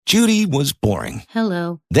Judy was boring.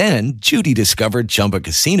 Hello. Then Judy discovered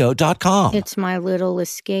ChumbaCasino.com. It's my little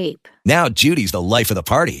escape. Now Judy's the life of the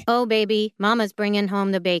party. Oh, baby, mama's bringing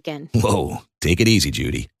home the bacon. Whoa, take it easy,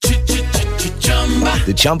 Judy.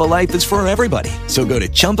 The Chumba life is for everybody. So go to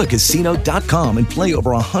ChumbaCasino.com and play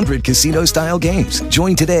over 100 casino-style games.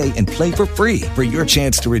 Join today and play for free for your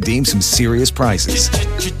chance to redeem some serious prizes.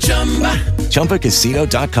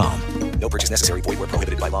 ChumbaCasino.com. No purchase necessary. Void where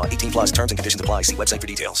prohibited by law. 18 plus terms and conditions apply. See website for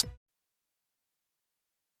details.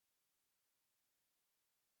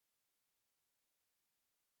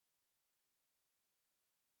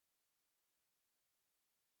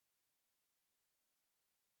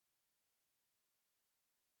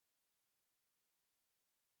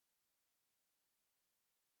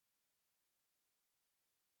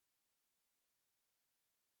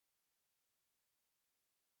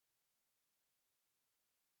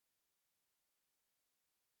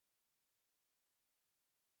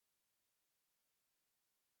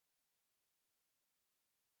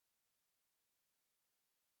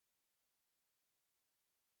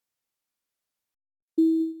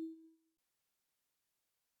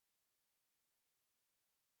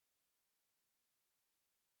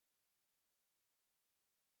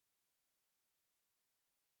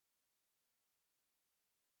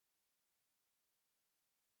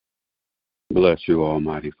 Bless you,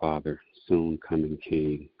 Almighty Father, soon coming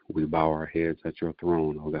King. We bow our heads at your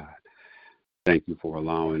throne, O God. Thank you for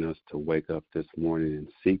allowing us to wake up this morning and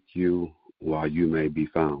seek you while you may be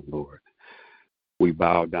found, Lord. We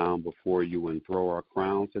bow down before you and throw our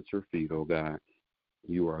crowns at your feet, O God.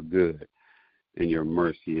 You are good, and your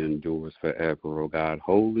mercy endures forever, O God.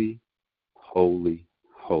 Holy, holy,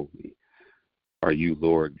 holy are you,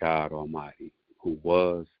 Lord God Almighty, who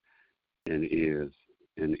was and is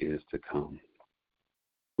to come.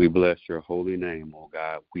 We bless your holy name, O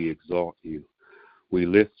God. We exalt you. We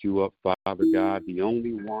lift you up, Father God, the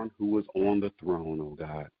only one who is on the throne, O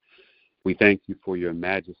God. We thank you for your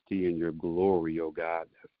majesty and your glory, O God,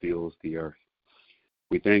 that fills the earth.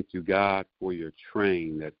 We thank you, God, for your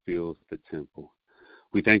train that fills the temple.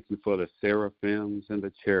 We thank you for the seraphims and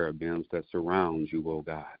the cherubims that surround you, O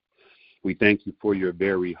God. We thank you for your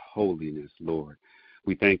very holiness, Lord.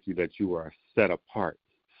 We thank you that you are set apart.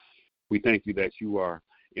 We thank you that you are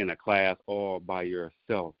in a class all by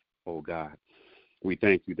yourself, O God. We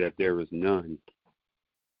thank you that there is none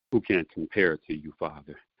who can compare to you,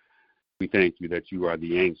 Father. We thank you that you are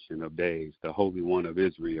the Ancient of Days, the Holy One of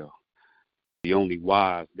Israel, the only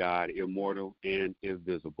wise God, immortal and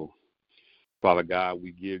invisible. Father God,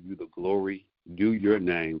 we give you the glory due your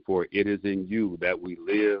name, for it is in you that we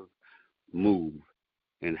live, move,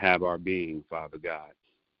 and have our being, Father God.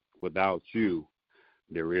 Without you,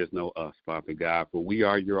 there is no us, Father God, for we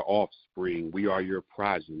are your offspring. We are your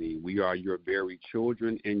progeny. We are your very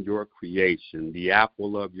children in your creation, the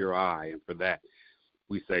apple of your eye. And for that,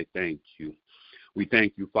 we say thank you. We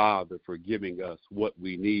thank you, Father, for giving us what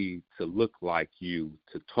we need to look like you,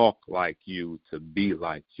 to talk like you, to be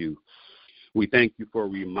like you. We thank you for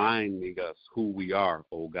reminding us who we are,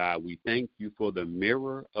 oh God. We thank you for the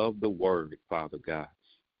mirror of the word, Father God,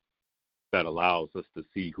 that allows us to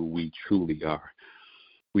see who we truly are.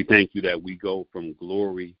 We thank you that we go from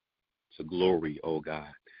glory to glory, oh God,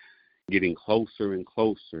 getting closer and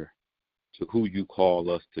closer to who you call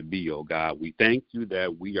us to be, oh God. We thank you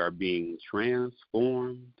that we are being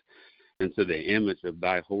transformed into the image of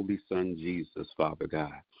thy holy Son, Jesus, Father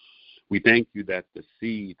God. We thank you that the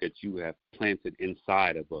seed that you have planted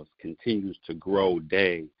inside of us continues to grow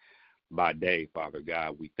day by day, Father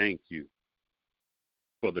God. We thank you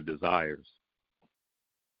for the desires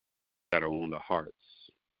that are on the hearts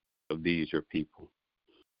of these, your people.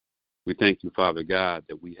 We thank you, Father God,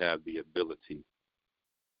 that we have the ability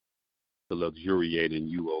to luxuriate in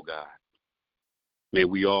you, oh God. May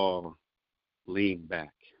we all lean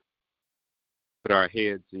back, put our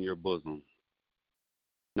heads in your bosom,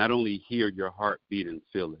 not only hear your heartbeat and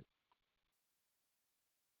feel it,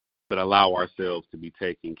 but allow ourselves to be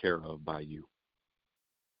taken care of by you.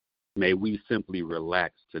 May we simply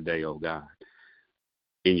relax today, oh God,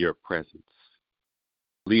 in your presence.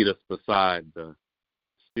 Lead us beside the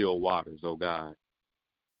still waters, oh God.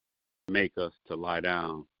 Make us to lie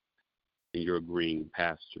down in your green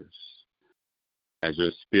pastures. As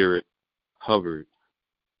your spirit hovered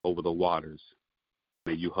over the waters,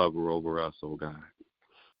 may you hover over us, oh God.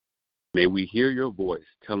 May we hear your voice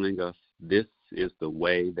telling us this is the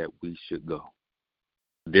way that we should go.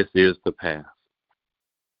 This is the path.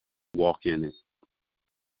 Walk in it.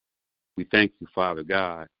 We thank you, Father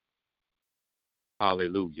God.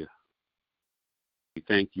 Hallelujah. We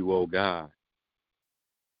thank you, oh God.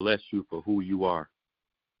 Bless you for who you are.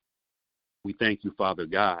 We thank you, Father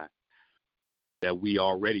God, that we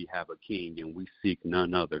already have a king and we seek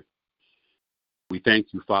none other. We thank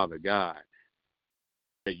you, Father God,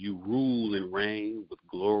 that you rule and reign with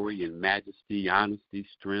glory and majesty, honesty,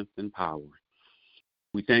 strength, and power.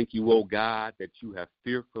 We thank you, O God, that you have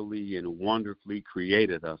fearfully and wonderfully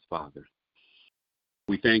created us, Father.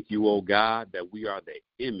 We thank you, O God, that we are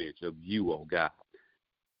the image of you, O God.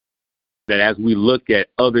 That as we look at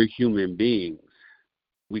other human beings,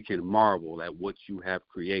 we can marvel at what you have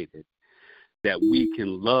created. That we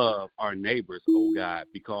can love our neighbors, O God,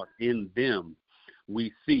 because in them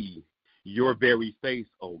we see your very face,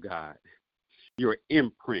 O God. Your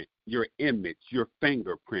imprint, your image, your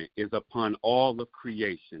fingerprint is upon all of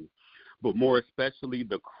creation, but more especially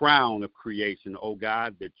the crown of creation, O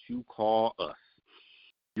God, that you call us,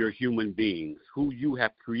 your human beings, who you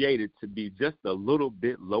have created to be just a little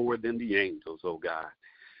bit lower than the angels, O God.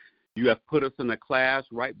 You have put us in a class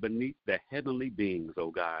right beneath the heavenly beings, O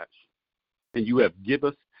God, and you have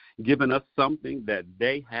given us something that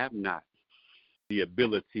they have not. The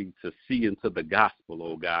ability to see into the gospel,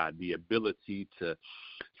 oh God, the ability to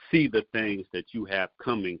see the things that you have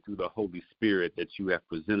coming through the Holy Spirit that you have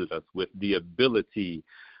presented us with, the ability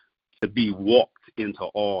to be walked into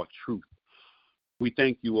all truth. We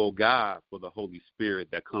thank you, oh God, for the Holy Spirit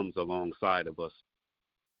that comes alongside of us.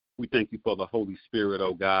 We thank you for the Holy Spirit,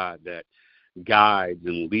 oh God, that guides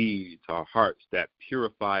and leads our hearts, that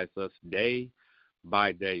purifies us day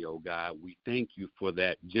by day, oh God. We thank you for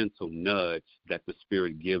that gentle nudge that the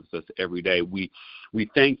Spirit gives us every day. We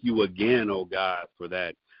thank you again, oh God, for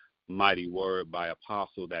that mighty word by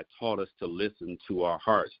Apostle that taught us to listen to our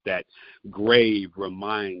hearts, that grave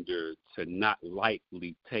reminder to not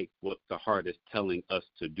lightly take what the heart is telling us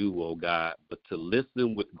to do, oh God, but to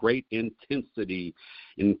listen with great intensity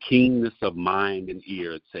and keenness of mind and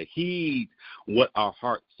ear, to heed what our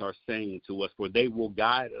hearts are saying to us, for they will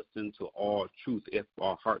guide us into all truth if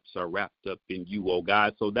our hearts are wrapped up in you, oh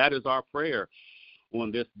God. So that is our prayer on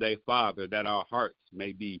this day, Father, that our hearts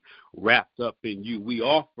may be wrapped up in you. We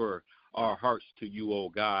offer our hearts to you, O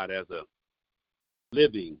God, as a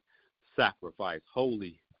living sacrifice,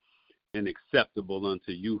 holy and acceptable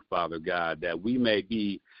unto you, Father God, that we may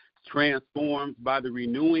be transformed by the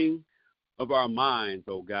renewing of our minds,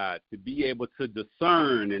 O God, to be able to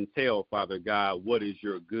discern and tell, Father God, what is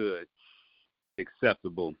your good,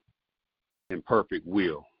 acceptable, and perfect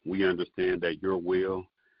will. We understand that your will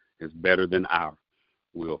is better than our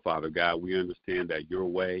will, Father God. We understand that your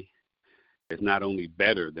way is not only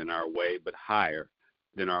better than our way, but higher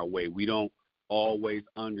than our way. We don't always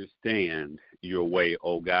understand your way,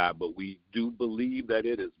 oh God, but we do believe that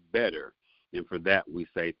it is better. And for that, we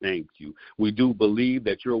say thank you. We do believe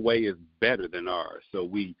that your way is better than ours, so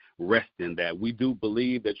we rest in that. We do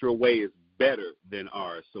believe that your way is better than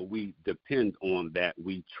ours, so we depend on that.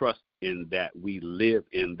 We trust in that. We live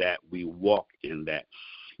in that. We walk in that.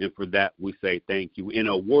 And for that, we say thank you. In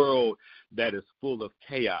a world that is full of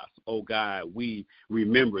chaos, oh God, we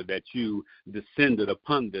remember that you descended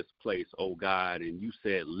upon this place, oh God, and you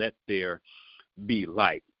said, let there be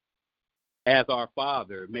light. As our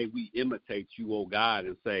Father, may we imitate you, oh God,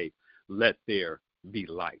 and say, let there be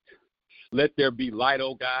light. Let there be light,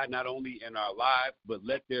 oh God, not only in our lives, but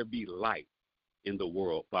let there be light in the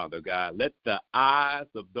world, Father God. Let the eyes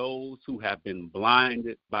of those who have been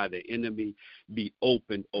blinded by the enemy be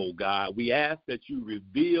opened, oh God. We ask that you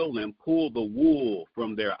reveal and pull the wool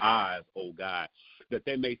from their eyes, oh God, that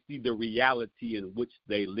they may see the reality in which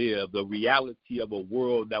they live, the reality of a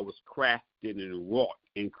world that was crafted and wrought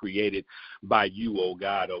and created by you, oh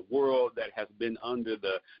God, a world that has been under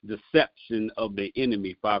the deception of the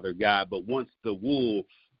enemy, Father God. But once the wool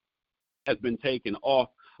has been taken off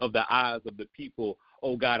of the eyes of the people,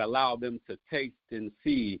 oh God, allow them to taste and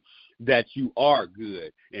see that you are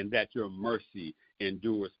good and that your mercy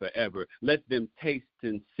endures forever. Let them taste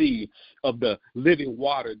and see of the living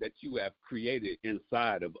water that you have created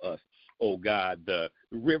inside of us, oh God, the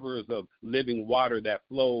rivers of living water that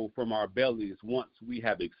flow from our bellies once we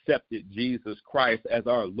have accepted Jesus Christ as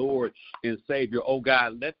our Lord and Savior. Oh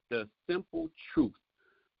God, let the simple truth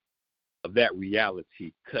of that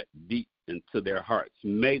reality cut deep into their hearts.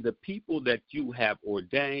 May the people that you have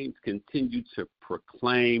ordained continue to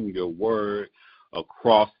proclaim your word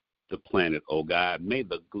across the planet, oh God. May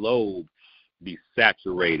the globe be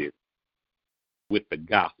saturated with the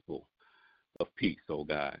gospel of peace, oh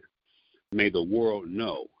God. May the world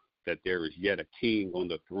know that there is yet a king on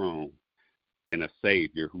the throne and a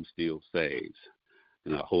Savior who still saves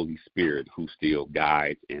and a Holy Spirit who still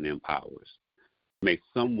guides and empowers. May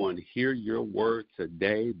someone hear your word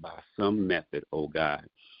today by some method, oh God.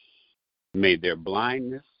 May their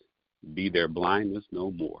blindness be their blindness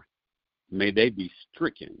no more. May they be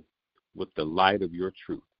stricken with the light of your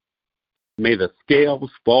truth. May the scales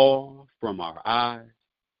fall from our eyes,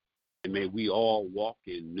 and may we all walk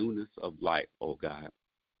in newness of life, oh God.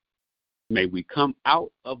 May we come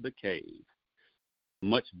out of the cave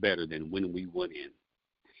much better than when we went in.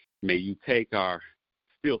 May you take our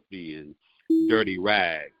filthy and dirty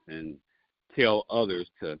rags and tell others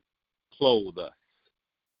to clothe us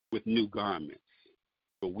with new garments,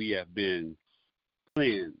 for we have been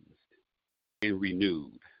cleansed and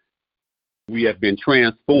renewed. We have been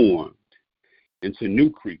transformed into new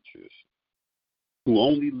creatures who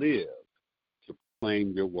only live to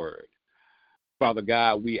proclaim your word. Father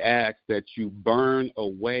God, we ask that you burn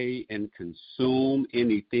away and consume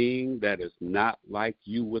anything that is not like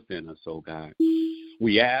you within us, oh God.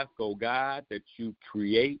 We ask, oh God, that you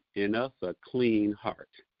create in us a clean heart.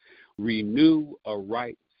 Renew a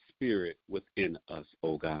right spirit within us,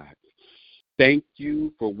 oh God. Thank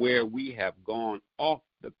you for where we have gone off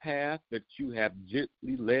the path, that you have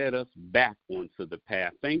gently led us back onto the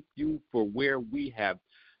path. Thank you for where we have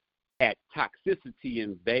had toxicity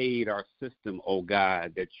invade our system, oh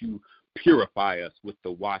God, that you purify us with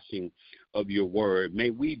the washing of your word. May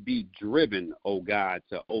we be driven, oh God,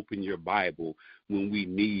 to open your Bible when we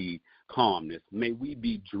need calmness. May we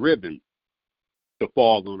be driven to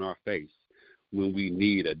fall on our face when we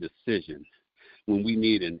need a decision, when we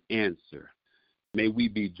need an answer. May we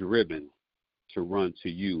be driven to run to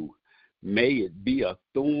you. May it be a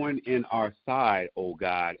thorn in our side, oh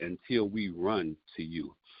God, until we run to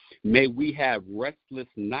you. May we have restless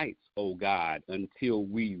nights, oh God, until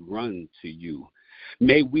we run to you.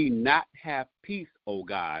 May we not have peace, oh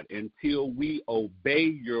God, until we obey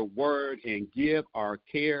your word and give our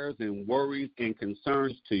cares and worries and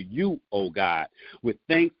concerns to you, oh God, with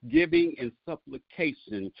thanksgiving and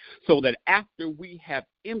supplication, so that after we have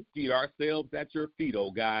emptied ourselves at your feet,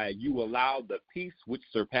 oh God, you allow the peace which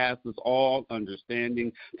surpasses all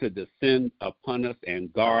understanding to descend upon us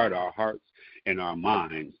and guard our hearts and our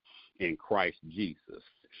minds in Christ Jesus.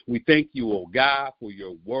 We thank you, oh God, for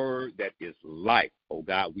your word that is life, oh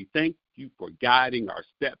God. We thank you for guiding our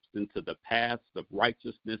steps into the paths of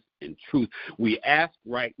righteousness and truth. We ask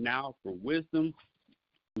right now for wisdom.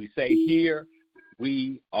 We say, here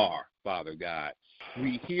we are, Father God.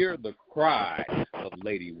 We hear the cry of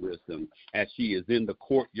Lady Wisdom as she is in the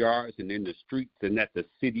courtyards and in the streets and at the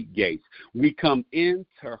city gates. We come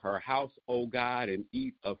into her house, oh God, and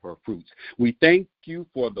eat of her fruits. We thank you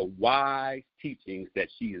for the wise teachings that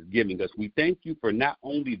she is giving us. We thank you for not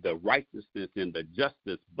only the righteousness and the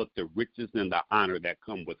justice, but the riches and the honor that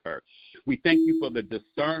come with her. We thank you for the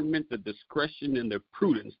discernment, the discretion, and the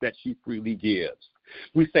prudence that she freely gives.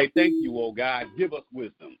 We say thank you, oh God. Give us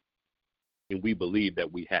wisdom. And we believe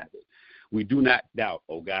that we have it. We do not doubt,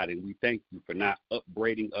 oh God, and we thank you for not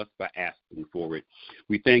upbraiding us for asking for it.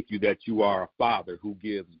 We thank you that you are a Father who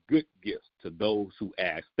gives good gifts to those who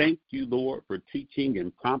ask. Thank you, Lord, for teaching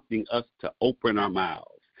and prompting us to open our mouths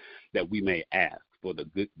that we may ask for the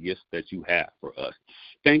good gifts that you have for us.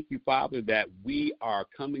 Thank you, Father, that we are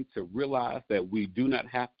coming to realize that we do not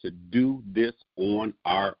have to do this on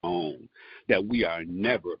our own, that we are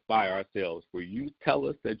never by ourselves. For you tell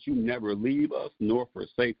us that you never leave us nor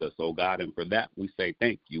forsake us, oh God, and for that we say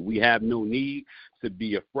thank you. We have no need to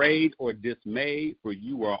be afraid or dismayed, for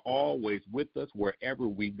you are always with us wherever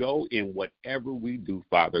we go and whatever we do,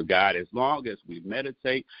 Father God, as long as we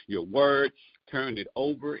meditate your word, turn it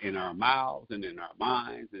over in our mouths and in our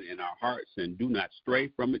minds and in our hearts, and do not stray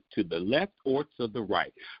from it to the left or to the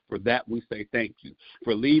right. For that we say thank you.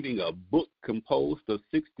 For leaving a book composed of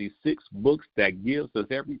 66 books that gives us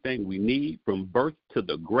everything we need from birth to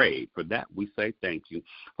the grave. For that we say thank you.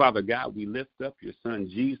 Father God, we lift up your Son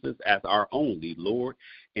Jesus as our only Lord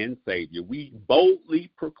and Savior. We boldly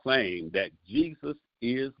proclaim that Jesus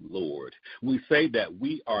is Lord. We say that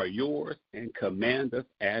we are yours and command us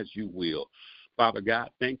as you will. Father God,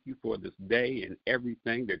 thank you for this day and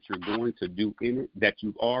everything that you're going to do in it, that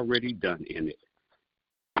you've already done in it.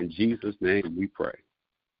 In Jesus' name we pray.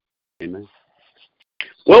 Amen.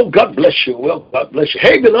 Well, God bless you. Well, God bless you.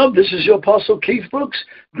 Hey, beloved, this is your Apostle Keith Brooks.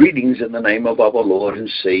 Greetings in the name of our Lord and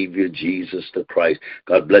Savior, Jesus the Christ.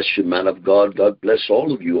 God bless you, man of God. God bless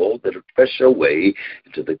all of you, all that have pressed your way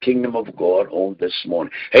into the kingdom of God on this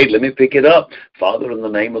morning. Hey, let me pick it up. Father, in the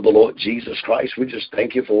name of the Lord Jesus Christ, we just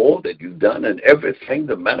thank you for all that you've done and everything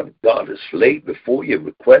the man of God has laid before you,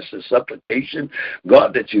 request and supplication.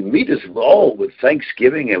 God, that you meet us all with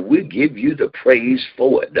thanksgiving, and we give you the praise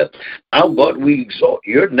for it. Our God, we exalt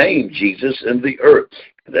your name, Jesus, in the earth.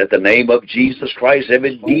 And at the name of Jesus Christ,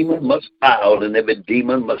 every demon must bow and every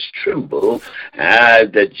demon must tremble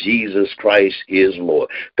that Jesus Christ is Lord.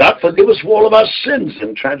 God, forgive us for all of our sins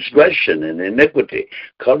and transgression and iniquity.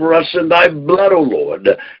 Cover us in thy blood, O Lord.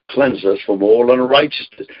 Cleanse us from all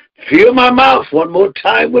unrighteousness. Fill my mouth one more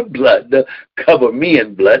time with blood. Cover me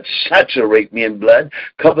in blood. Saturate me in blood.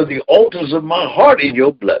 Cover the altars of my heart in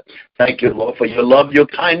your blood. Thank you, Lord, for your love, your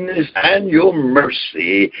kindness, and your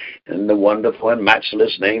mercy. In the wonderful and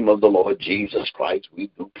matchless name of the Lord Jesus Christ,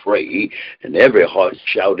 we do pray. And every heart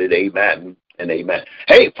shouted amen and amen.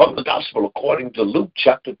 Hey, from the gospel according to Luke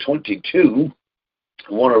chapter 22,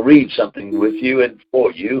 I want to read something with you and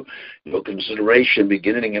for you. Your consideration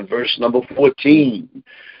beginning in verse number 14.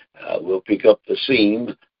 We'll pick up the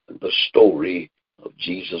scene, the story of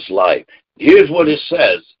Jesus' life. Here's what it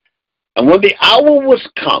says. And when the hour was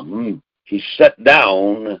come, he sat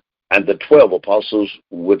down, and the 12 apostles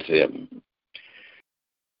with him.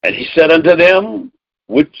 And he said unto them,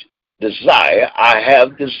 which I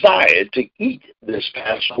have desired to eat this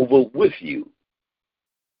Passover with you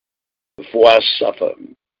before I suffer.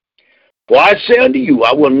 For I say unto you,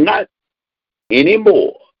 I will not any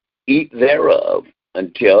more eat thereof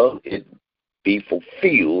until it be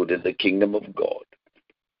fulfilled in the kingdom of God.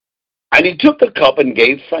 And he took the cup and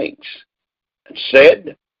gave thanks, and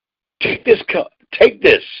said, Take this cup, take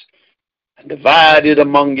this, and divide it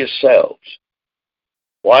among yourselves.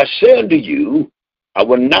 For I say unto you, I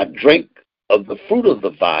will not drink of the fruit of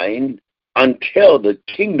the vine until the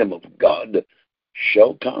kingdom of God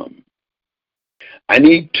shall come. And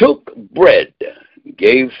he took bread,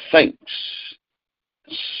 gave thanks,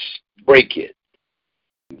 brake it,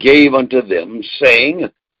 gave unto them, saying,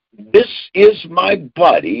 This is my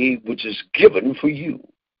body, which is given for you.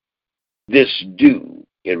 This do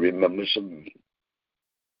in remembrance of me.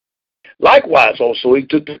 Likewise also he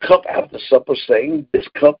took the cup after supper, saying, This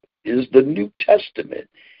cup is the New Testament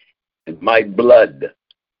in my blood,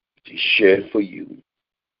 which is shed for you.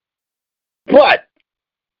 But,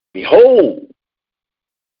 behold,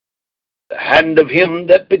 the hand of him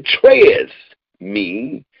that betrayeth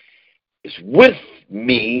me is with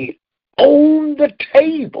me on the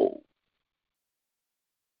table.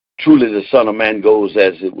 Truly the Son of Man goes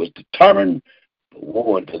as it was determined, but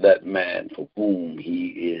woe unto that man for whom he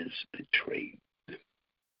is betrayed.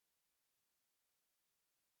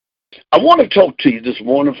 I want to talk to you this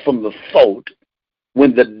morning from the thought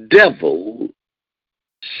when the devil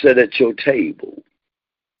sat at your table.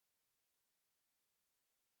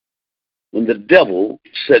 When the devil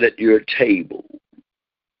sat at your table.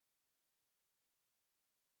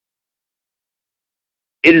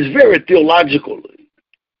 It is very theologically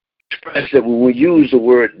expressed that when we use the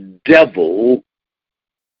word devil,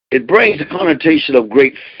 it brings a connotation of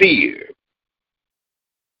great fear.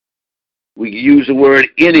 We use the word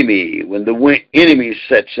enemy when the enemy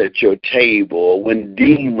sits at your table, or when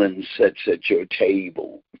demon sits at your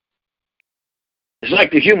table. It's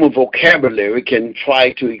like the human vocabulary can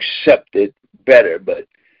try to accept it better, but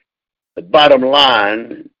the bottom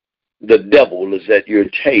line, the devil is at your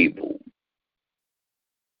table.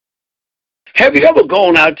 Have you ever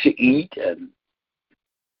gone out to eat and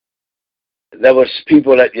there was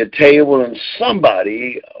people at your table and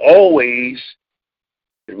somebody always,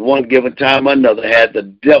 at one given time or another, had the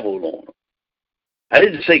devil on them? I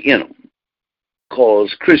didn't say in them,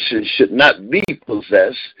 because Christians should not be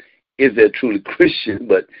possessed if they're truly Christian,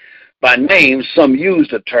 but by name, some use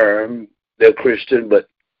the term they're Christian, but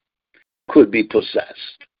could be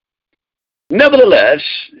possessed. Nevertheless,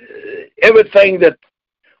 everything that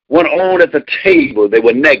went on at the table, they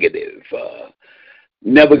were negative,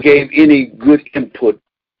 never gave any good input.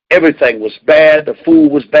 Everything was bad. The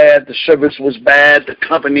food was bad. The service was bad. The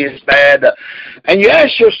company is bad. And you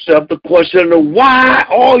ask yourself the question, why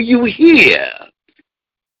are you here?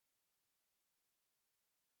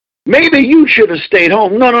 Maybe you should have stayed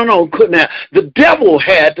home. No, couldn't have. The devil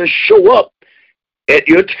had to show up at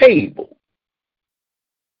your table.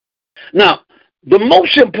 Now, the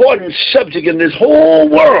most important subject in this whole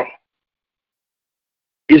world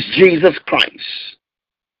is Jesus Christ.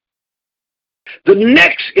 The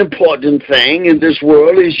next important thing in this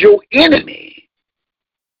world is your enemy.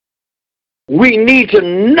 We need to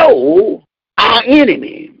know our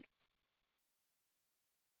enemy.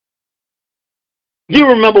 You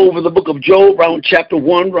remember over the book of Job, around chapter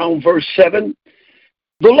 1, around verse 7,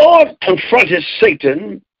 the Lord confronted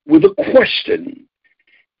Satan with a question.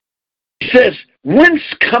 He says, Whence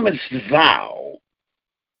comest thou?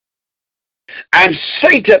 And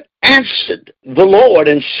Satan answered the Lord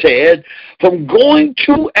and said, From going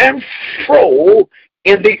to and fro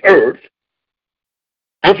in the earth,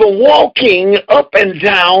 and from walking up and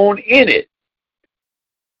down in it.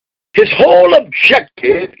 His whole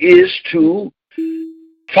objective is to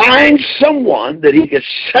find someone that he can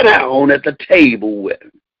sit down at the table with.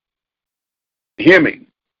 Hear me.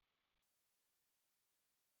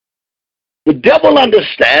 The devil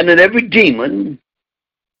understands that every demon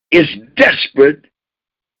is desperate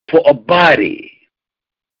for a body.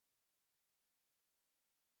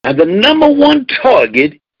 And the number one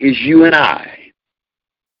target is you and I.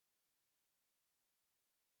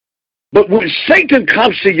 But when Satan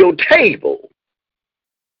comes to your table,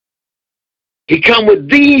 he comes with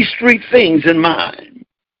these three things in mind.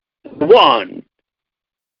 One,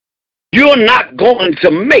 you're not going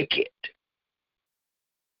to make it.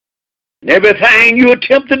 And everything you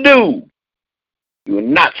attempt to do, you will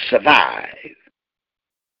not survive.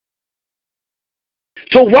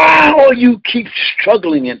 So why are you keep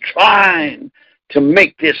struggling and trying to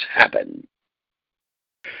make this happen?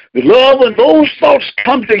 Beloved, when those thoughts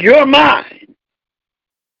come to your mind,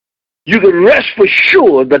 you can rest for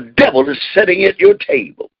sure the devil is sitting at your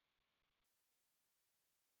table.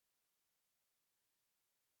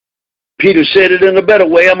 Peter said it in a better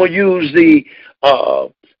way. I'm going to use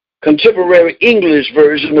the contemporary English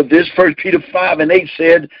version of this. 1 Peter 5:8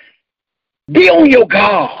 said, be on your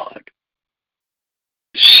guard.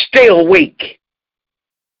 Stay awake.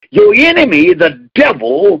 Your enemy, the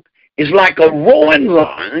devil, is like a roaring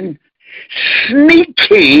lion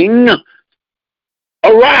sneaking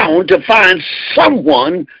around to find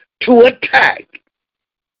someone to attack.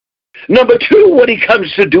 Number two, what he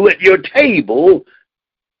comes to do at your table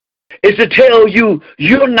is to tell you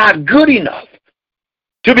you're not good enough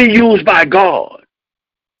to be used by God.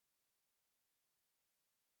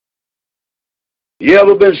 You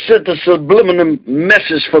ever been sent a subliminal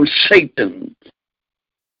message from Satan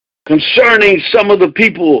concerning some of the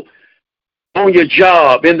people on your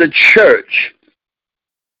job, in the church,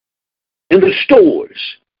 in the stores?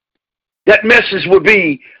 That message would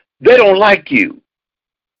be, they don't like you.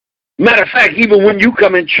 Matter of fact, even when you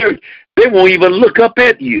come in church, they won't even look up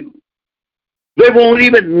at you. They won't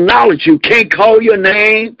even acknowledge you, can't call your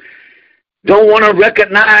name, don't want to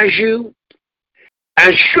recognize you.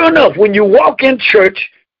 And sure enough, when you walk in church,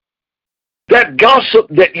 that gossip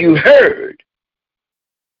that you heard,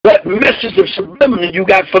 that message of subliminal you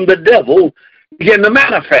got from the devil, begin to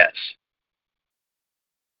manifest.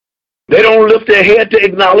 They don't lift their head to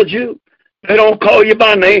acknowledge you. They don't call you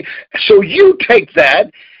by name. So you take that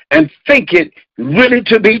and think it really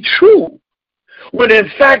to be true, when in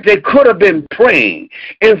fact they could have been praying.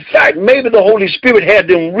 In fact, maybe the Holy Spirit had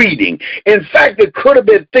them reading. In fact, they could have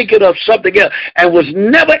been thinking of something else and was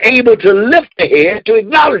never able to lift their head to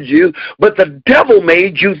acknowledge you, but the devil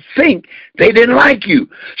made you think they didn't like you.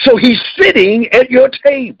 So he's sitting at your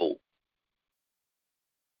table.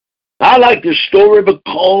 I like this story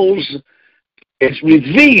because it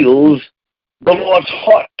reveals the Lord's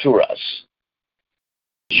heart to us.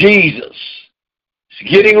 Jesus is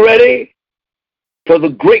getting ready for the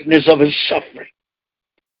greatness of his suffering.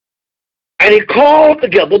 And he called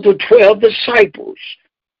together the 12 disciples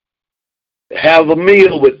to have a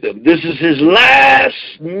meal with them. This is his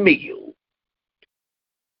last meal.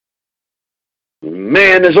 When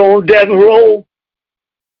man is on death row,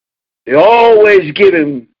 they always give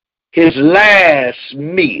him his last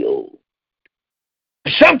meal.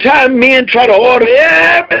 Sometimes men try to order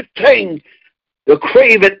everything the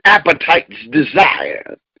craving appetites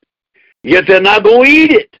desire. Yet they're not going to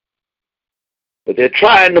eat it. But they're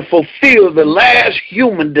trying to fulfill the last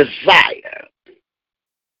human desire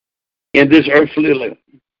in this earthly life.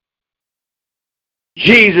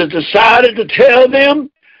 Jesus decided to tell them,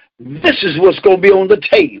 this is what's going to be on the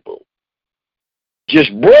table.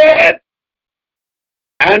 Just bread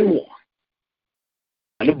and wine.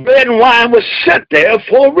 And the bread and wine was set there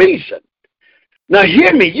for a reason. Now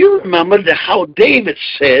hear me, you remember how David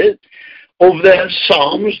said over there in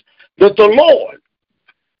Psalms, that the Lord,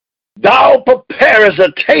 thou preparest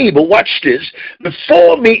a table, watch this,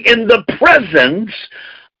 before me in the presence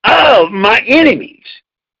of my enemies.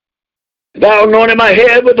 Thou anointed my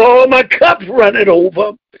head with all my cups running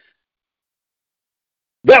over.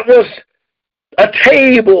 That was a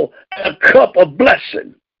table, a cup of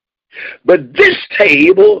blessing. But this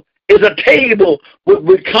table is a table which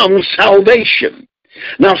becomes salvation.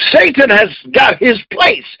 Now Satan has got his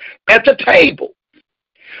place at the table.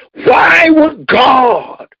 Why would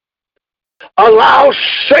God allow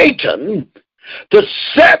Satan to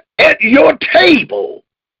sit at your table?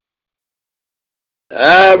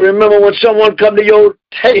 I remember when someone come to your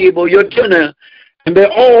table, your dinner, and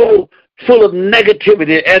they're all full of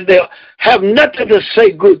negativity, and they have nothing to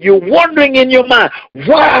say good. You're wondering in your mind,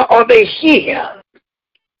 why are they here?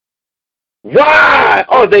 Why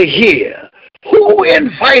are they here? Who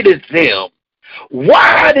invited them?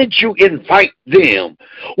 Why did you invite them?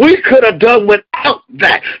 We could have done without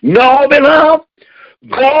that. No, beloved,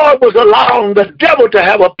 God was allowing the devil to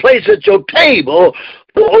have a place at your table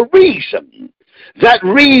for a reason. That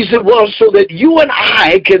reason was so that you and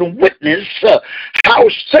I can witness how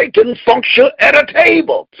Satan functions at a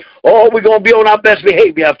table. Oh, we're going to be on our best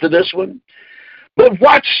behavior after this one. But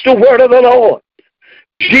watch the word of the Lord.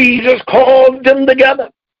 Jesus called them together,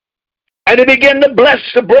 and he began to bless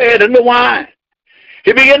the bread and the wine.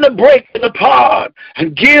 He began to break it apart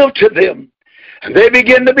and give to them, and they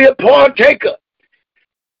began to be a partaker.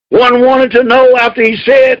 One wanted to know after he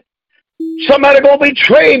said, somebody going to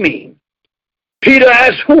betray me. Peter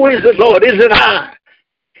asked, who is it, Lord? Is it I?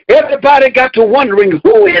 Everybody got to wondering,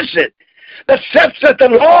 who is it that sits at the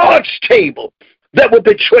Lord's table that will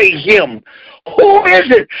betray him? Who is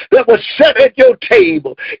it that will sit at your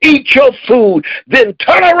table, eat your food, then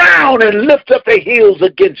turn around and lift up their heels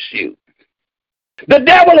against you? The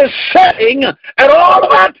devil is sitting at all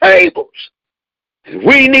of our tables.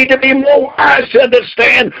 We need to be more wise to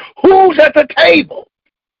understand who's at the table.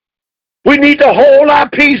 We need to hold our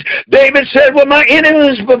peace. David said, when my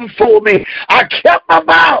enemies were before me, I kept my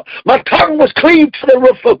mouth. My tongue was cleaved to the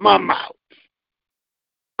roof of my mouth.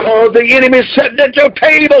 Because the enemy is sitting at your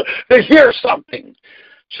table to hear something.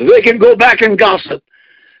 So they can go back and gossip.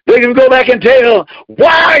 They can go back and tell,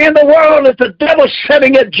 why in the world is the devil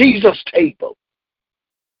sitting at Jesus' table?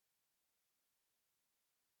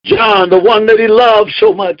 John, the one that he loved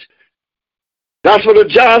so much. That's what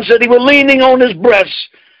John said. He was leaning on his breast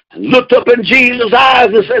and looked up in Jesus' eyes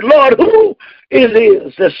and said, Lord, who is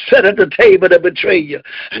this that sat at the table to betray you?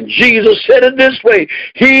 And Jesus said it this way,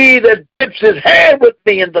 he that dips his hand with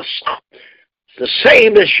me in the sop, the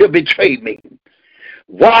same that should betray me.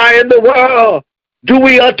 Why in the world do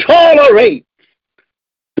we tolerate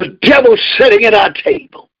the devil sitting at our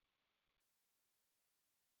table?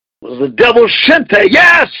 Was the devil sent there?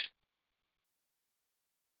 Yes.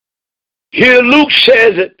 Here Luke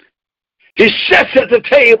says it. He sits at the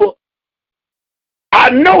table.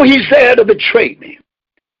 I know he's there to betray me.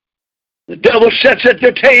 The devil sits at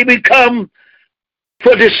your table, he come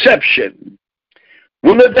for deception.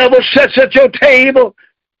 When the devil sits at your table,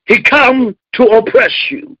 he come to oppress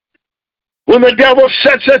you. When the devil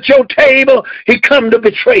sits at your table, he come to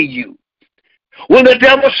betray you. When the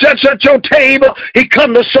devil sits at your table, he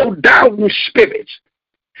come to sow down spirits.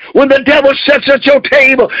 When the devil sits at your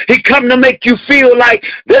table, he come to make you feel like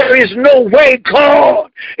there is no way God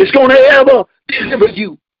is going to ever deliver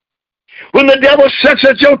you. When the devil sits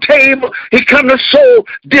at your table, he come to sow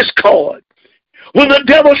discord. When the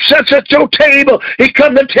devil sits at your table, he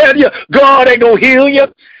come to tell you God ain't going to heal you.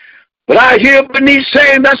 But I hear beneath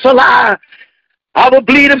saying that's a lie. I was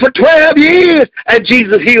bleeding for 12 years, and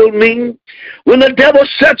Jesus healed me. When the devil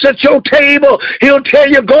sits at your table, he'll tell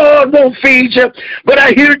you God won't feed you. But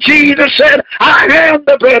I hear Jesus said, I am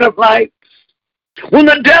the bread of life. When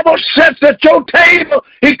the devil sits at your table,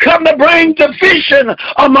 he come to bring division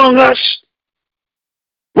among us.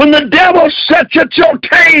 When the devil sits at your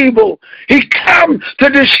table, he come to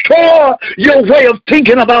destroy your way of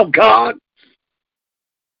thinking about God.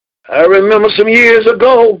 I remember some years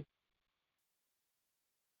ago,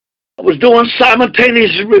 I was doing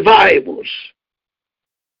simultaneous revivals.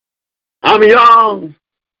 I'm young.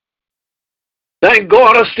 Thank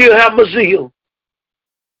God I still have my zeal.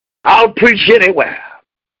 I'll preach anywhere,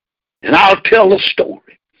 and I'll tell the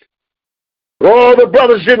story. All the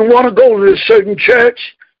brothers didn't want to go to a certain church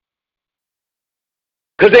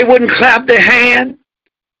because they wouldn't clap their hand.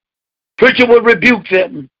 Preacher would rebuke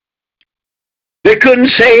them. They couldn't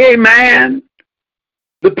say amen.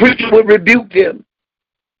 The preacher would rebuke them.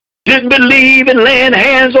 Didn't believe in laying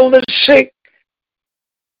hands on the sick.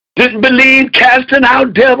 Didn't believe casting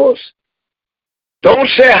out devils. Don't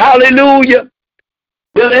say hallelujah.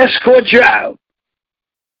 They'll escort you out.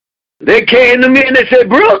 They came to me and they said,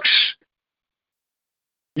 Brooks,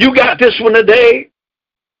 you got this one today.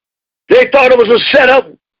 They thought it was a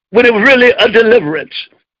setup when it was really a deliverance.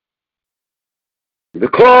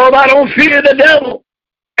 Because I don't fear the devil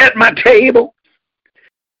at my table,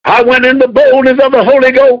 I went in the boldness of the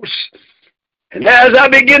Holy Ghost. And as I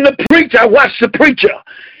began to preach, I watched the preacher.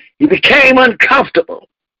 He became uncomfortable.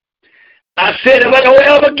 I said, if I don't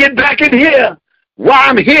ever get back in here, while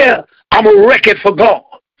I'm here, I'm a record for God.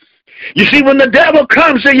 You see, when the devil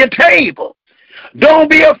comes to your table, don't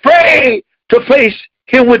be afraid to face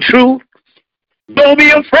him with truth. Don't be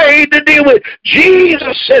afraid to deal with it.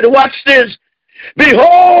 Jesus said, watch this.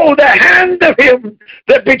 Behold, the hand of him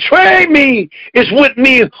that betrayed me is with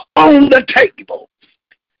me on the table.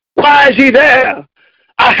 Why is he there?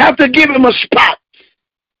 I have to give him a spot.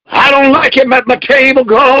 I don't like him at my table,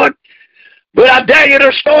 God, but I dare you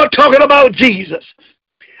to start talking about Jesus.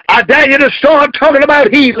 I dare you to start talking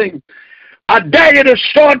about healing. I dare you to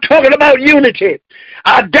start talking about unity.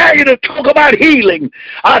 I dare you to talk about healing.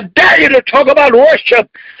 I dare you to talk about worship.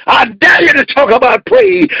 I dare you to talk about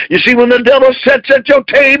praise. You see, when the devil sits at your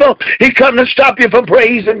table, he comes to stop you from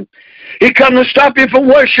praising. He comes to stop you from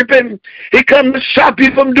worshiping. He comes to stop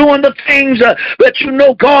you from doing the things that you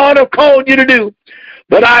know God have called you to do.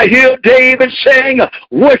 But I hear David saying,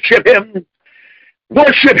 worship him.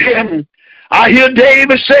 Worship him. I hear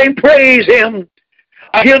David saying, praise him.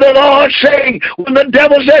 I hear the Lord saying, when the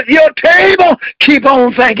devil's at your table, keep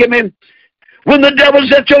on thanking him. When the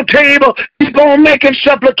devil's at your table, keep on making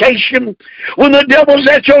supplication. When the devil's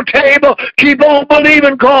at your table, keep on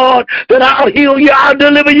believing God that I'll heal you, I'll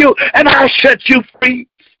deliver you, and I'll set you free.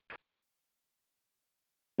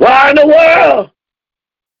 Why in the world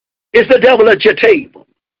is the devil at your table?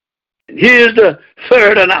 And here's the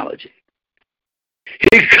third analogy.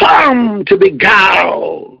 He come to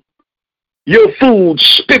beguile your food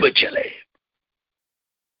spiritually.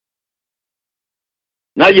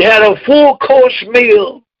 Now you had a full-course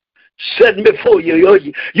meal sitting before you.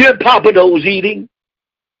 You're Papa Do's eating.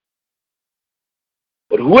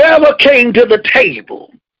 But whoever came to the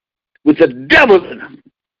table with the devil in them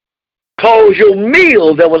caused your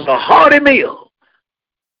meal that was a hearty meal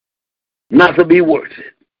not to be worth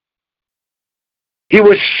it. He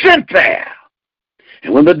was sent there.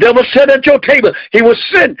 And when the devil sat at your table, he was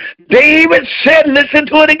sent. David said, listen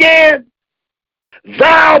to it again.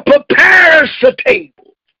 Thou preparest the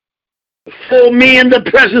table for me in the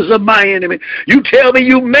presence of my enemy. You tell me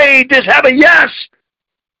you made this happen? Yes.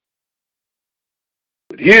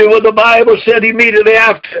 But hear what the Bible said immediately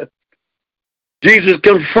after. Jesus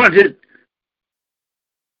confronted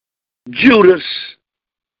Judas.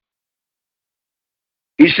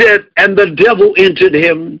 He said, and the devil entered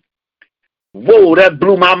him. Whoa, that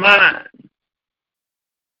blew my mind.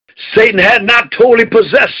 Satan had not totally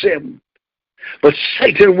possessed him, but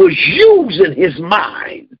Satan was using his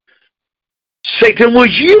mind. Satan was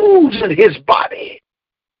using his body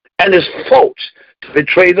and his thoughts to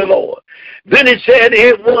betray the Lord. Then it said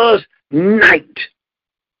it was night.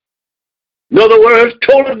 In other words,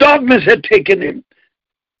 total darkness had taken him.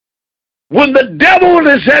 When the devil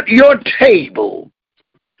is at your table,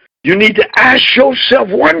 you need to ask yourself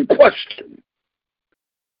one question.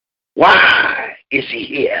 Why is he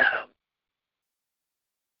here?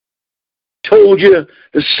 Told you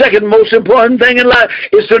the second most important thing in life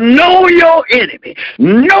is to know your enemy.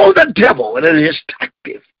 Know the devil and his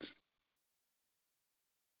tactics.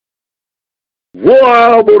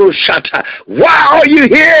 Why are you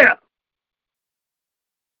here?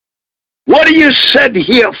 What are you sent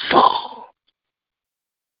here for?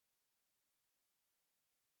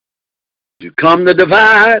 You come to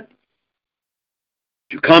divide.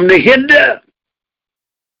 You come to hinder.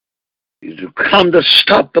 You come to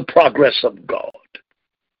stop the progress of God.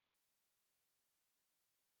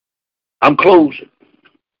 I'm closing.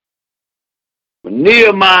 When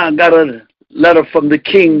Nehemiah got a letter from the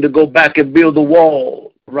king to go back and build the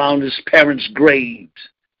wall around his parents' graves,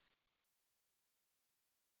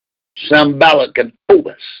 Sanballat and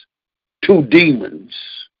Tobias, two demons,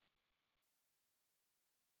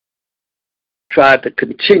 tried to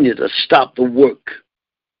continue to stop the work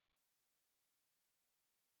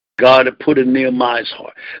God had put in Nehemiah's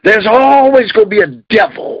heart. There's always going to be a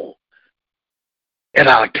devil at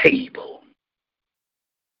our table.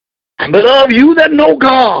 And beloved, you that know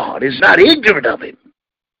God is not ignorant of him.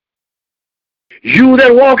 You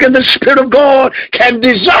that walk in the Spirit of God can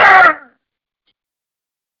discern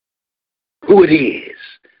who it is.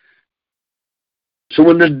 So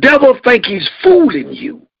when the devil thinks he's fooling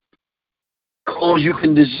you, because you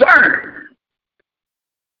can discern,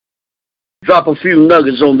 drop a few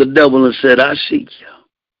nuggets on the devil and said, I see you.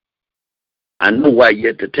 I know why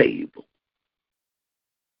you're at the table.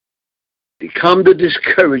 They come to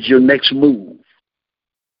discourage your next move.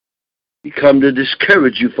 They come to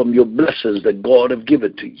discourage you from your blessings that God have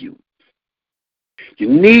given to you. You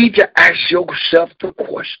need to ask yourself the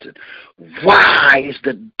question, why is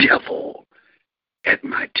the devil at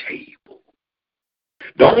my table?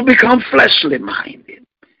 Don't become fleshly minded.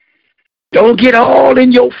 Don't get all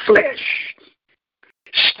in your flesh.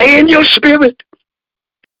 Stay in your spirit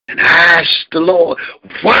and ask the Lord,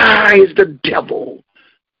 why is the devil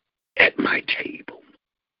at my table?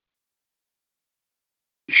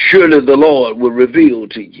 Surely the Lord will reveal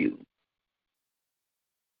to you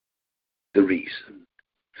the reason.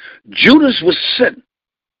 Judas was sent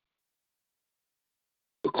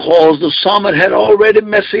because the psalmist had already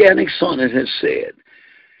messianic sonnet had said,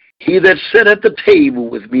 he that sat at the table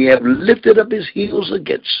with me have lifted up his heels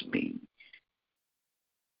against me.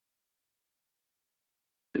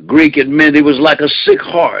 The Greek it meant he was like a sick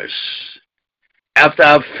horse. After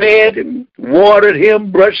I fed him, watered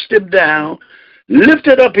him, brushed him down,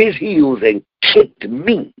 lifted up his heels and kicked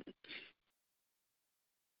me.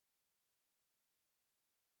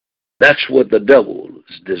 That's what the devil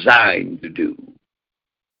is designed to do.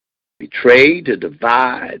 Betray, to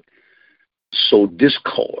divide, sow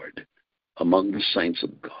discord among the saints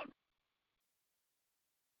of God.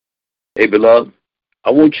 Hey, beloved, I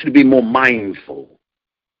want you to be more mindful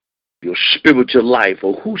of your spiritual life,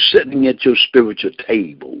 or who's sitting at your spiritual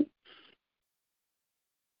table.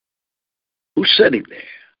 Who's sitting there?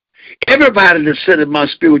 Everybody that sit at my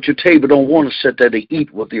spiritual table don't want to sit there to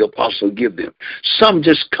eat what the apostle give them. Some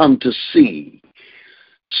just come to see.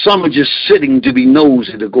 Some are just sitting to be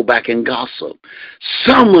nosy, to go back and gossip.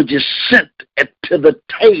 Some are just sent to the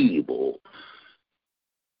table.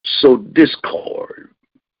 So discord.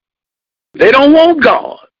 They don't want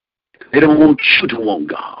God. They don't want you to want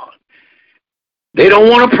God. They don't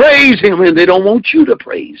want to praise him, and they don't want you to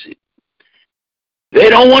praise him. They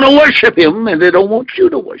don't want to worship him, and they don't want you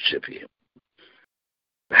to worship him.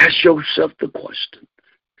 Ask yourself the question,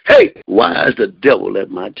 hey, why is the devil at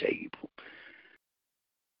my table?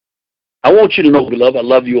 I want you to know, beloved, I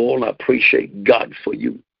love you all, and I appreciate God for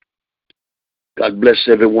you. God bless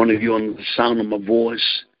every one of you under the sound of my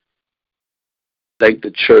voice. Thank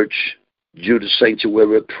the church, Judah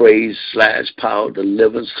Sanctuary, Praise / Power,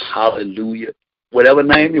 Deliverance, Hallelujah. Whatever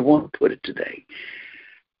name you want to put it today.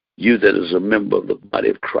 You that is a member of the body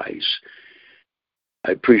of Christ.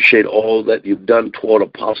 I appreciate all that you've done toward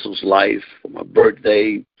Apostle's life for my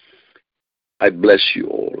birthday. I bless you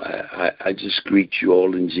all. I just greet you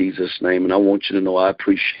all in Jesus' name, and I want you to know I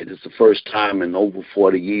appreciate it. It's the first time in over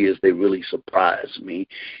 40 years they really surprised me.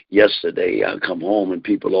 Yesterday, I come home and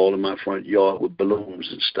people all in my front yard with balloons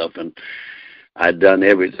and stuff, and I'd done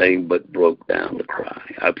everything but broke down to cry.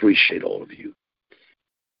 I appreciate all of you.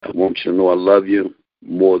 I want you to know I love you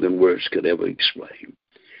more than words could ever explain.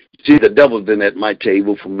 See, the devil's been at my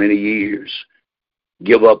table for many years.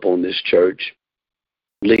 Give up on this church.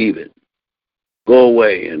 Leave it. Go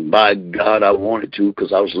away. And by God, I wanted to,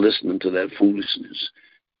 because I was listening to that foolishness.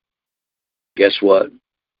 Guess what?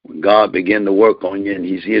 When God began to work on you and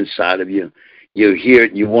he's inside of you, you hear it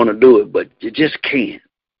and you want to do it, but you just can't.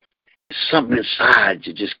 There's something inside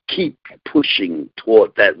you. Just keep pushing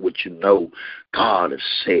toward that which you know God has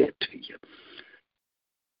said to you.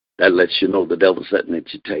 That lets you know the devil's sitting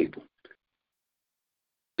at your table.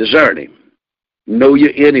 Discern him. Know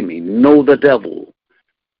your enemy. Know the devil.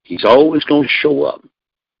 He's always going to show up.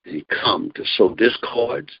 And he come to sow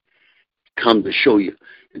discords. Come to show you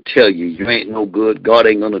and tell you you ain't no good. God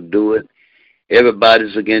ain't going to do it.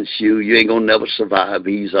 Everybody's against you. You ain't going to never survive.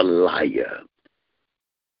 He's a liar.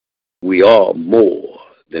 We are more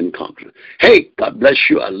than conquerors. Hey, God bless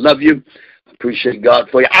you. I love you. I appreciate God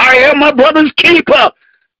for you. I am my brother's keeper.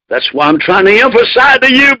 That's why I'm trying to emphasize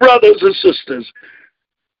to you, brothers and sisters.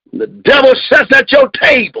 The devil sits at your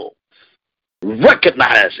table.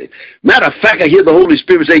 Recognize it. Matter of fact, I hear the Holy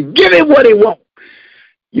Spirit say, give him what he wants.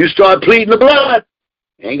 You start pleading the blood,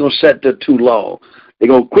 ain't going to sit there too long. They're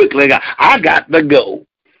going to quickly go, I got to go.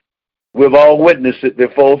 We've all witnessed it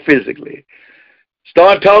before physically.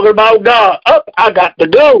 Start talking about God. Up, I got to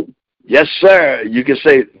go. Yes, sir. You can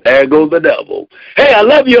say, there goes the devil. Hey, I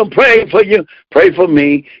love you. I'm praying for you. Pray for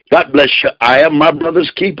me. God bless you. I am my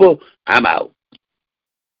brother's keeper. I'm out.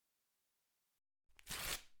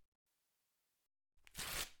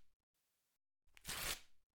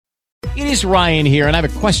 It is Ryan here, and I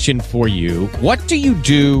have a question for you. What do you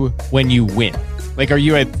do when you win? Like, are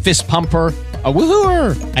you a fist pumper, a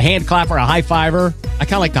woohooer, a hand clapper, a high fiver? I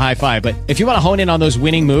kind of like the high five, but if you want to hone in on those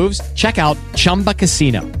winning moves, check out Chumba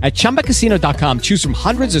Casino. At ChumbaCasino.com, choose from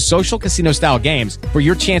hundreds of social casino-style games for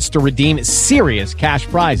your chance to redeem serious cash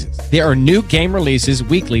prizes. There are new game releases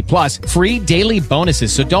weekly, plus free daily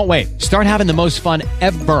bonuses, so don't wait. Start having the most fun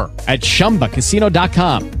ever at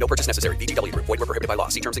ChumbaCasino.com. No purchase necessary. VGW Group. Void where prohibited by law.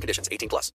 See terms and conditions. 18+.